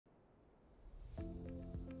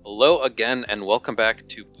Hello again and welcome back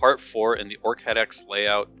to part 4 in the OrCAD X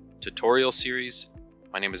Layout tutorial series.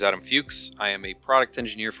 My name is Adam Fuchs. I am a product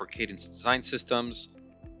engineer for Cadence Design Systems,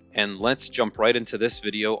 and let's jump right into this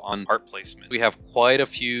video on part placement. We have quite a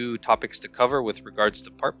few topics to cover with regards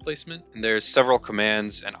to part placement, and there's several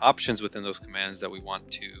commands and options within those commands that we want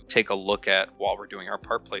to take a look at while we're doing our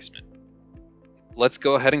part placement. Let's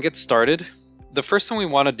go ahead and get started. The first thing we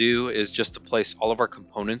want to do is just to place all of our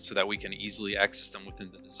components so that we can easily access them within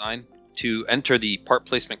the design. To enter the part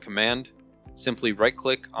placement command, simply right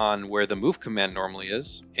click on where the move command normally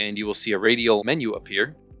is, and you will see a radial menu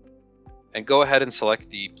appear, and go ahead and select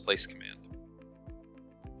the place command.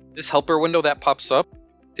 This helper window that pops up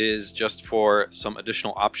is just for some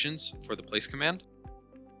additional options for the place command.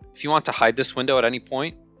 If you want to hide this window at any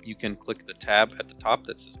point, you can click the tab at the top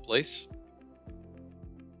that says place.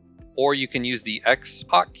 Or you can use the X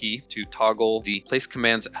hotkey to toggle the place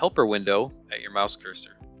command's helper window at your mouse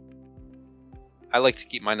cursor. I like to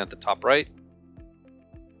keep mine at the top right.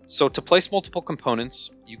 So to place multiple components,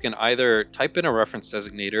 you can either type in a reference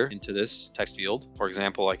designator into this text field. For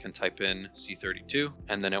example, I can type in C32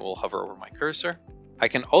 and then it will hover over my cursor. I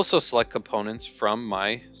can also select components from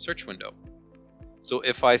my search window. So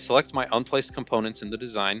if I select my unplaced components in the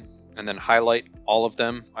design, and then highlight all of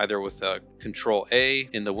them either with a Control A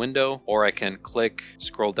in the window, or I can click,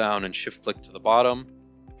 scroll down and shift click to the bottom.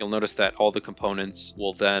 You'll notice that all the components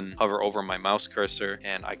will then hover over my mouse cursor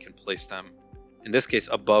and I can place them, in this case,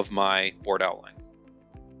 above my board outline.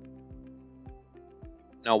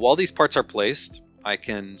 Now, while these parts are placed, I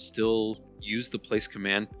can still use the place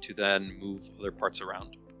command to then move other parts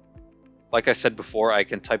around. Like I said before, I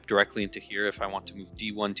can type directly into here if I want to move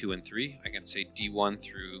D1, 2, and 3. I can say D1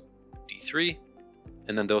 through D3,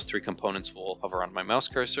 and then those three components will hover on my mouse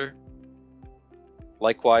cursor.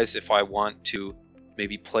 Likewise, if I want to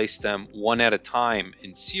maybe place them one at a time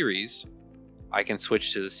in series, I can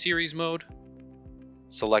switch to the series mode,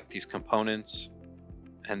 select these components,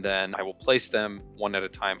 and then I will place them one at a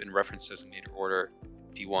time in reference designator order,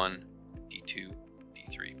 D1, D2,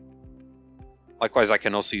 D3. Likewise, I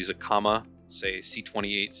can also use a comma, say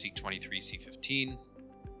C28, C23, C15,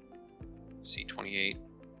 C28,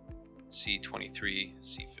 C23,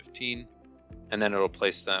 C15, and then it'll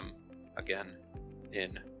place them again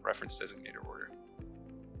in reference designator order.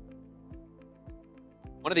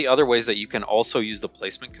 One of the other ways that you can also use the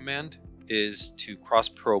placement command is to cross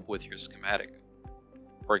probe with your schematic.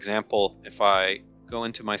 For example, if I go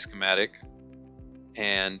into my schematic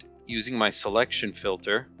and using my selection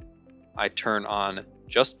filter, I turn on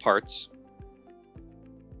just parts.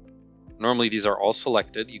 Normally these are all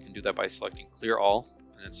selected. You can do that by selecting clear all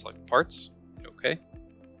and then select parts, hit OK.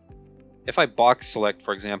 If I box select,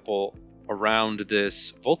 for example, around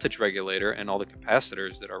this voltage regulator and all the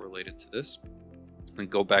capacitors that are related to this,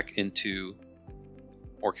 and go back into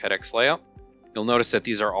OrCAD X Layout, you'll notice that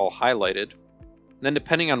these are all highlighted. And then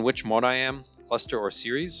depending on which mode I am, cluster or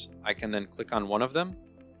series, I can then click on one of them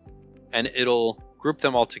and it'll group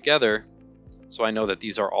them all together so I know that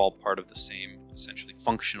these are all part of the same, essentially,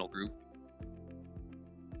 functional group.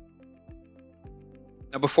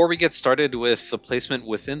 Now, before we get started with the placement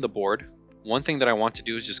within the board, one thing that I want to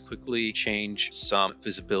do is just quickly change some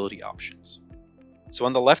visibility options. So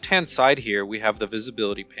on the left-hand side here, we have the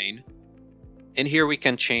visibility pane. In here, we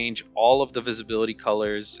can change all of the visibility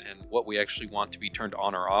colors and what we actually want to be turned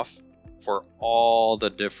on or off for all the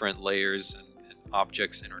different layers and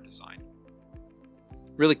objects in our design.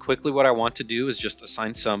 Really quickly, what I want to do is just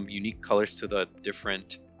assign some unique colors to the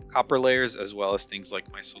different copper layers, as well as things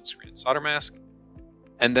like my silkscreen and solder mask,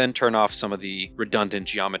 and then turn off some of the redundant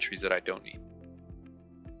geometries that I don't need.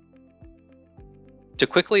 To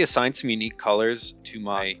quickly assign some unique colors to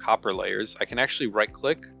my copper layers, I can actually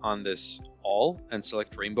right-click on this all and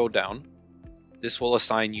select rainbow down. This will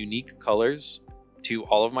assign unique colors to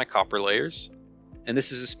all of my copper layers. And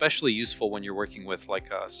this is especially useful when you're working with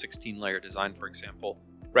like a 16-layer design, for example.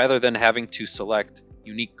 Rather than having to select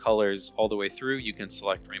unique colors all the way through, you can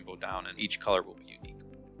select rainbow down and each color will be unique.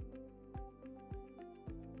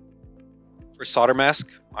 For solder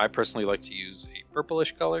mask, I personally like to use a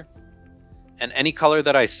purplish color. And any color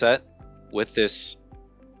that I set with this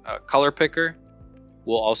color picker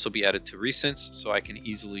will also be added to recents, so I can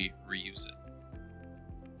easily reuse it.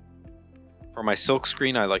 For my silk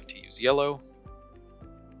screen, I like to use yellow.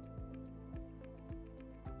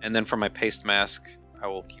 And then for my paste mask, I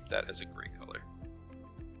will keep that as a gray color.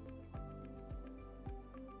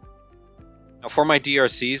 Now for my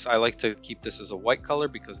DRCs, I like to keep this as a white color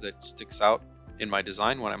because that sticks out in my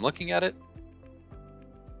design when I'm looking at it.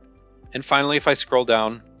 And finally, if I scroll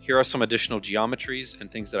down, here are some additional geometries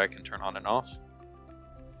and things that I can turn on and off.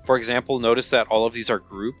 For example, notice that all of these are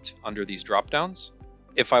grouped under these drop-downs.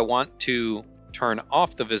 If I want to turn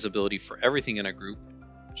off the visibility for everything in a group,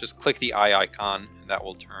 just click the eye icon and that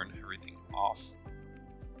will turn everything off.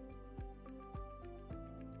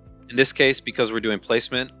 In this case, because we're doing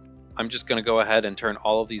placement, I'm just going to go ahead and turn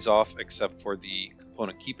all of these off except for the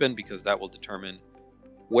component keep-in, because that will determine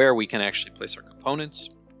where we can actually place our components.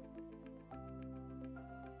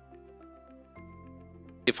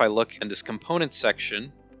 If I look in this component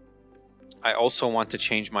section, I also want to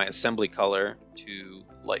change my assembly color to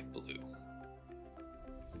light blue.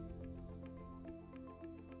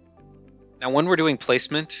 Now, when we're doing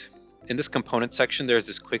placement, in this component section, there's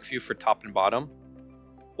this quick view for top and bottom.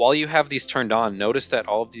 While you have these turned on, notice that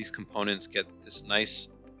all of these components get this nice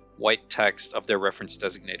white text of their reference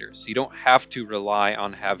designator. So you don't have to rely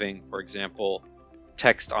on having, for example,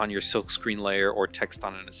 text on your silkscreen layer or text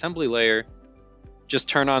on an assembly layer. Just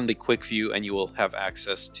turn on the quick view and you will have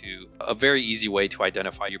access to a very easy way to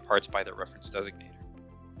identify your parts by their reference designator.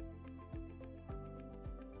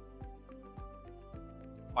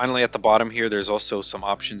 Finally, at the bottom here, there's also some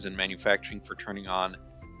options in manufacturing for turning on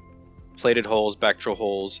plated holes, backdraw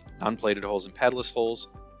holes, non-plated holes, and padless holes.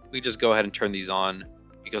 We just go ahead and turn these on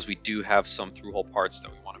because we do have some through-hole parts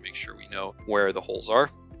that we want to make sure we know where the holes are.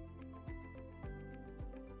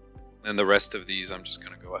 And the rest of these I'm just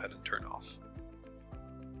going to go ahead and turn off.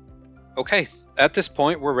 Okay, at this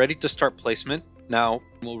point we're ready to start placement. Now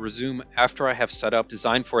we'll resume after I have set up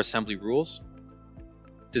Design for Assembly rules.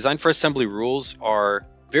 Design for Assembly rules are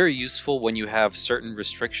very useful when you have certain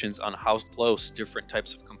restrictions on how close different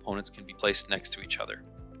types of components can be placed next to each other.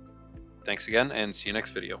 Thanks again, and see you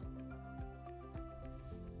next video.